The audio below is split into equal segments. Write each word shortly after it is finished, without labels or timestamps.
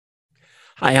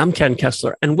Hi, I'm Ken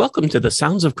Kessler, and welcome to the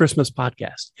Sounds of Christmas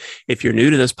podcast. If you're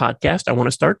new to this podcast, I want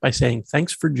to start by saying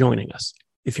thanks for joining us.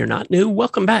 If you're not new,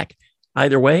 welcome back.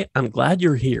 Either way, I'm glad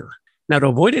you're here. Now, to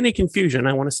avoid any confusion,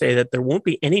 I want to say that there won't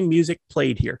be any music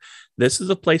played here. This is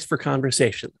a place for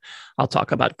conversation. I'll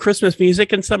talk about Christmas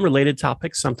music and some related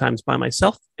topics, sometimes by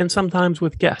myself and sometimes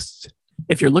with guests.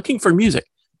 If you're looking for music,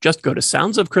 just go to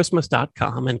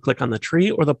soundsofchristmas.com and click on the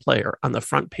tree or the player on the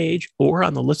front page or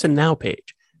on the Listen Now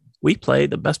page. We play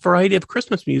the best variety of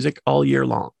Christmas music all year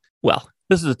long. Well,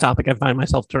 this is a topic I find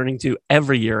myself turning to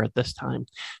every year at this time.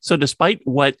 So despite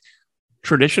what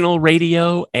traditional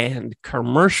radio and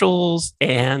commercials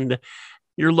and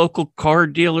your local car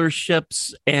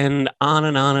dealerships and on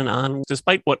and on and on,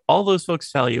 despite what all those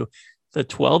folks tell you, the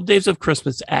 12 days of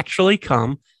Christmas actually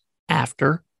come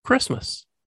after Christmas.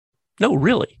 No,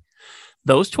 really.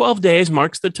 Those 12 days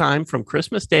marks the time from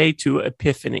Christmas Day to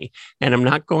Epiphany, and I'm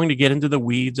not going to get into the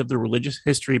weeds of the religious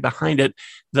history behind it,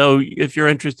 though if you're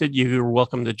interested, you're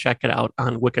welcome to check it out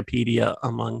on Wikipedia,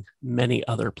 among many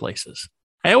other places.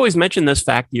 I always mention this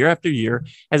fact year after year,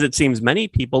 as it seems many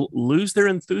people lose their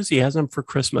enthusiasm for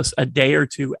Christmas a day or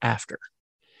two after.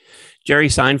 Jerry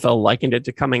Seinfeld likened it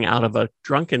to coming out of a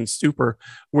drunken stupor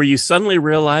where you suddenly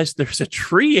realize there's a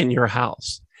tree in your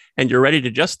house, and you're ready to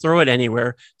just throw it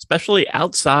anywhere, especially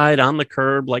outside on the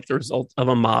curb like the result of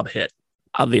a mob hit.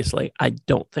 Obviously, I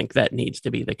don't think that needs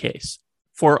to be the case.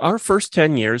 For our first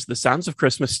 10 years, the Sounds of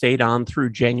Christmas stayed on through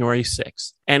January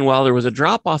 6th. And while there was a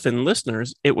drop-off in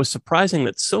listeners, it was surprising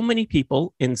that so many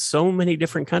people in so many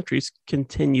different countries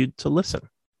continued to listen.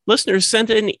 Listeners sent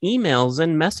in emails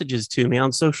and messages to me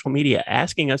on social media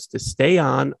asking us to stay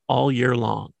on all year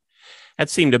long. That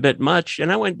seemed a bit much,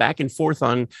 and I went back and forth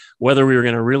on whether we were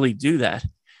going to really do that.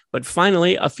 But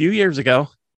finally, a few years ago,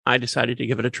 I decided to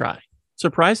give it a try.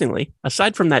 Surprisingly,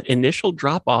 aside from that initial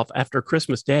drop-off after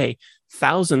Christmas Day,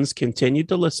 thousands continued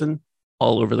to listen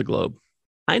all over the globe.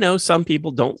 I know some people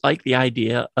don't like the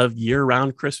idea of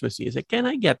year-round Christmas music, and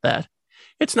I get that.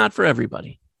 It's not for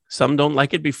everybody. Some don't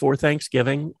like it before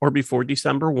Thanksgiving or before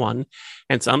December 1,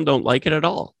 and some don't like it at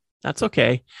all. That's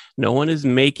okay. No one is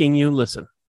making you listen.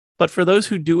 But for those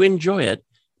who do enjoy it,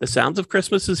 the Sounds of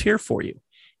Christmas is here for you.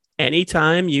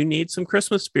 Anytime you need some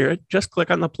Christmas spirit, just click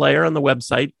on the player on the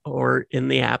website or in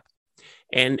the app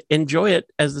and enjoy it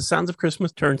as the Sounds of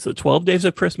Christmas turns the 12 days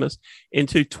of Christmas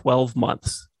into 12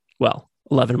 months. Well,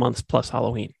 11 months plus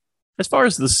Halloween. As far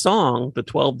as the song, The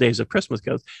 12 Days of Christmas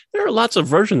goes, there are lots of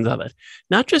versions of it.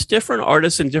 Not just different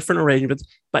artists and different arrangements,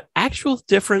 but actual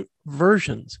different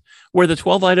versions where the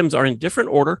 12 items are in different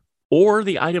order or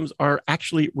the items are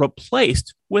actually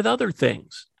replaced with other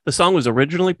things. The song was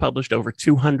originally published over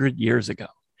 200 years ago,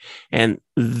 and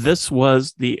this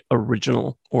was the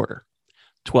original order.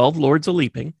 12 lords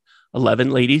a-leaping,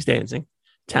 11 ladies dancing,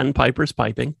 10 pipers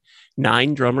piping,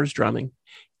 9 drummers drumming,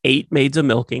 8 maids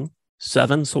a-milking,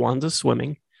 7 swans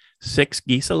a-swimming, 6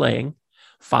 geese a-laying,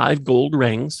 5 gold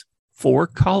rings, 4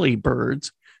 collie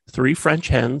birds, 3 French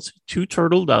hens, 2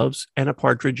 turtle doves, and a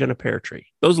partridge in a pear tree.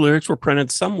 Those lyrics were printed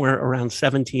somewhere around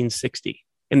 1760.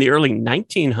 In the early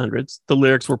 1900s, the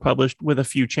lyrics were published with a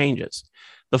few changes.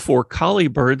 The 4 collie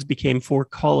birds became 4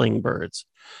 calling birds.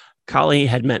 Collie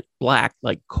had meant black,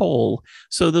 like coal,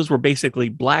 so those were basically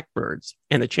blackbirds.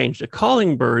 And the change to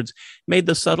calling birds made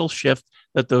the subtle shift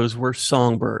that those were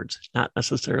songbirds, not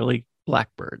necessarily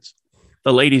blackbirds.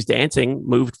 The ladies dancing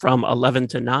moved from 11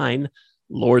 to 9.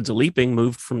 Lords a-leaping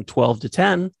moved from 12 to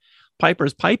 10,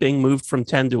 pipers piping moved from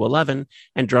 10 to 11,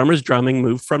 and drummers drumming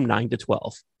moved from 9 to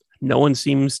 12. No one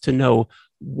seems to know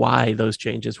why those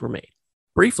changes were made.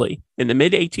 Briefly, in the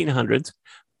mid-1800s,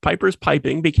 pipers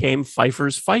piping became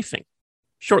fifers fifing.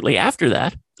 Shortly after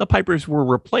that, the pipers were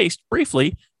replaced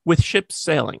briefly with ships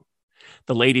sailing.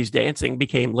 The ladies dancing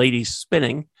became ladies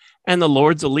spinning, and the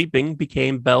lords a-leaping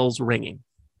became bells ringing.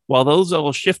 While those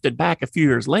all shifted back a few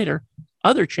years later,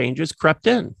 other changes crept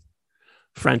in.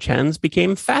 French hens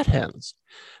became fat hens.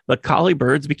 The collie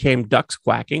birds became ducks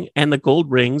quacking, and the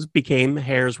gold rings became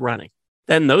hares running.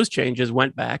 Then those changes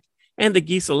went back, and the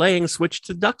geese a-laying switched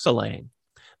to ducks a-laying.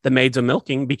 The maids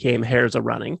a-milking became hares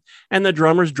a-running, and the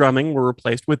drummers drumming were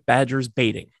replaced with badgers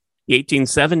baiting. The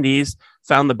 1870s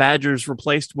found the badgers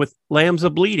replaced with lambs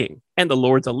a-bleating, and the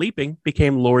lords a-leaping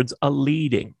became lords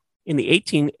a-leading. In the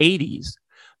 1880s,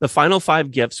 the final 5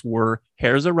 gifts were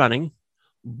hares a-running,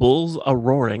 bulls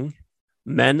a-roaring,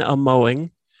 men a-mowing,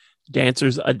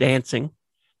 dancers a-dancing,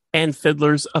 and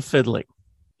fiddlers a-fiddling.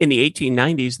 In the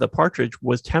 1890s, the partridge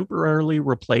was temporarily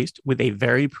replaced with a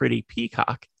very pretty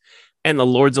peacock, and the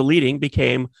lords a-leading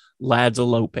became lads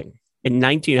a-loping. In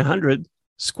 1900,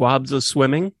 squabs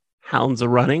a-swimming, hounds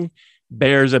a-running,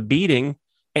 bears a-beating,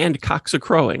 and cocks a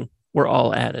crowing were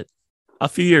all added. A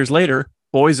few years later,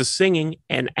 boys a singing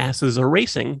and asses a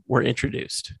racing were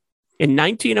introduced. In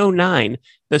 1909,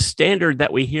 the standard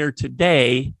that we hear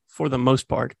today, for the most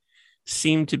part,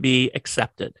 seemed to be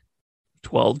accepted.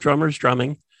 12 drummers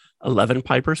drumming, 11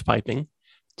 pipers piping,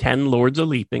 10 lords a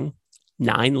leaping,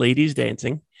 9 ladies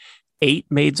dancing, 8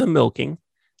 maids a milking,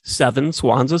 7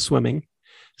 swans a swimming,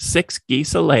 6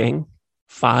 geese a laying,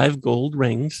 5 gold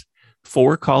rings,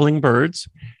 4 calling birds,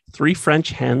 3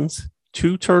 French hens,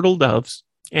 2 turtle doves,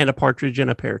 and a partridge in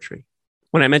a pear tree.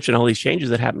 When I mention all these changes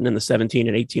that happened in the 17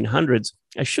 and 1800s,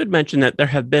 I should mention that there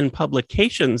have been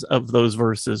publications of those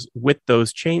verses with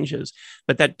those changes,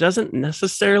 but that doesn't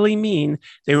necessarily mean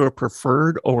they were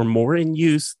preferred or more in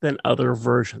use than other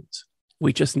versions.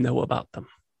 We just know about them.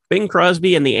 Bing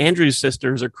Crosby and the Andrews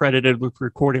sisters are credited with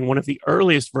recording one of the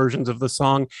earliest versions of the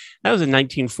song. That was in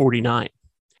 1949.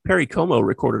 Perry Como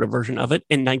recorded a version of it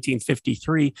in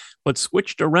 1953, but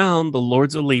switched around the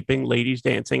lords a leaping, ladies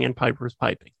dancing, and pipers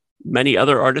piping. Many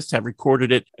other artists have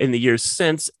recorded it in the years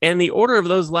since, and the order of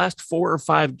those last 4 or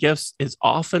 5 gifts is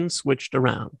often switched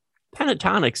around.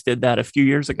 Pentatonix did that a few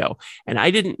years ago, and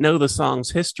I didn't know the song's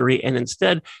history and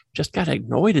instead just got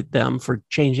annoyed at them for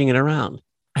changing it around.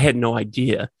 I had no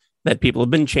idea that people have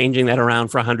been changing that around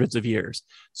for hundreds of years.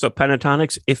 So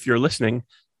Pentatonix, if you're listening,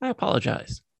 I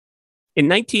apologize. In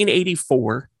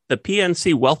 1984, the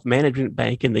PNC Wealth Management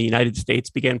Bank in the United States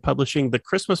began publishing the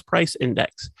Christmas Price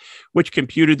Index, which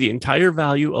computed the entire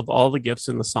value of all the gifts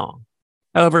in the song.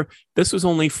 However, this was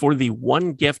only for the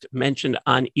one gift mentioned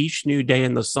on each new day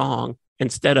in the song,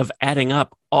 instead of adding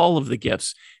up all of the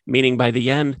gifts, meaning by the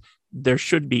end, there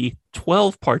should be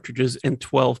 12 partridges and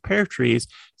 12 pear trees,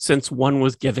 since one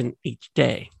was given each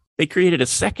day. They created a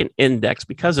second index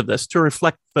because of this to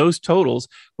reflect those totals,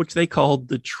 which they called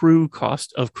the true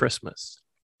cost of Christmas.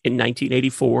 In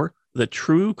 1984, the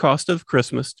true cost of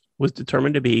Christmas was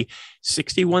determined to be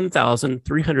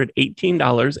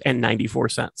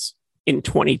 $61,318.94. In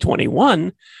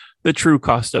 2021, the true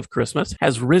cost of Christmas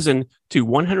has risen to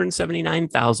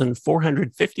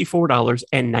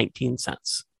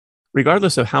 $179,454.19.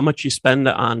 Regardless of how much you spend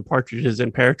on partridges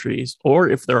and pear trees, or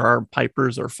if there are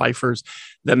pipers or fifers,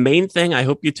 the main thing I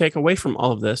hope you take away from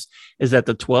all of this is that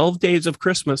the 12 days of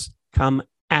Christmas come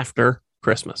after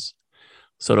Christmas.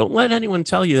 So don't let anyone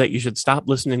tell you that you should stop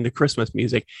listening to Christmas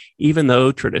music, even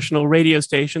though traditional radio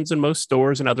stations and most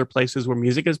stores and other places where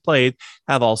music is played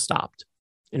have all stopped.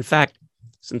 In fact,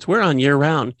 since we're on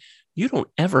year-round, you don't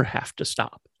ever have to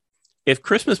stop. If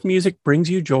Christmas music brings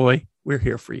you joy, we're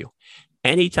here for you.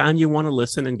 Anytime you want to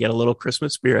listen and get a little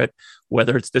Christmas spirit,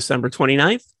 whether it's December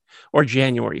 29th or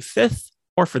January 5th,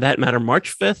 or for that matter,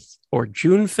 March 5th or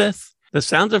June 5th, the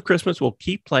Sounds of Christmas will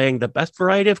keep playing the best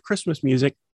variety of Christmas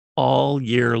music all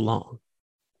year long.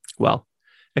 Well,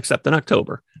 except in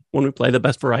October, when we play the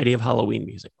best variety of Halloween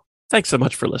music. Thanks so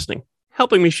much for listening,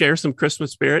 helping me share some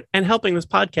Christmas spirit, and helping this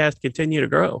podcast continue to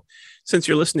grow. Since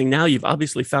you're listening now, you've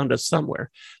obviously found us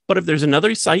somewhere. But if there's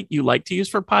another site you like to use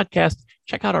for podcasts,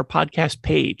 check out our podcast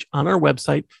page on our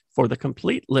website for the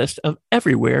complete list of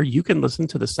everywhere you can listen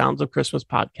to the Sounds of Christmas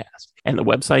podcast. And the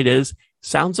website is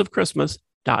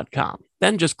soundsofchristmas.com.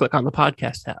 Then just click on the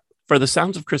podcast tab. For the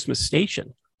Sounds of Christmas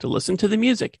station, to listen to the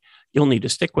music, you'll need to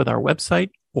stick with our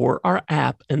website or our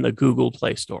app in the Google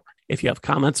Play Store. If you have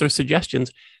comments or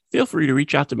suggestions, feel free to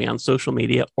reach out to me on social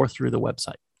media or through the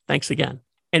website. Thanks again.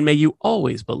 And may you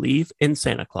always believe in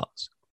Santa Claus.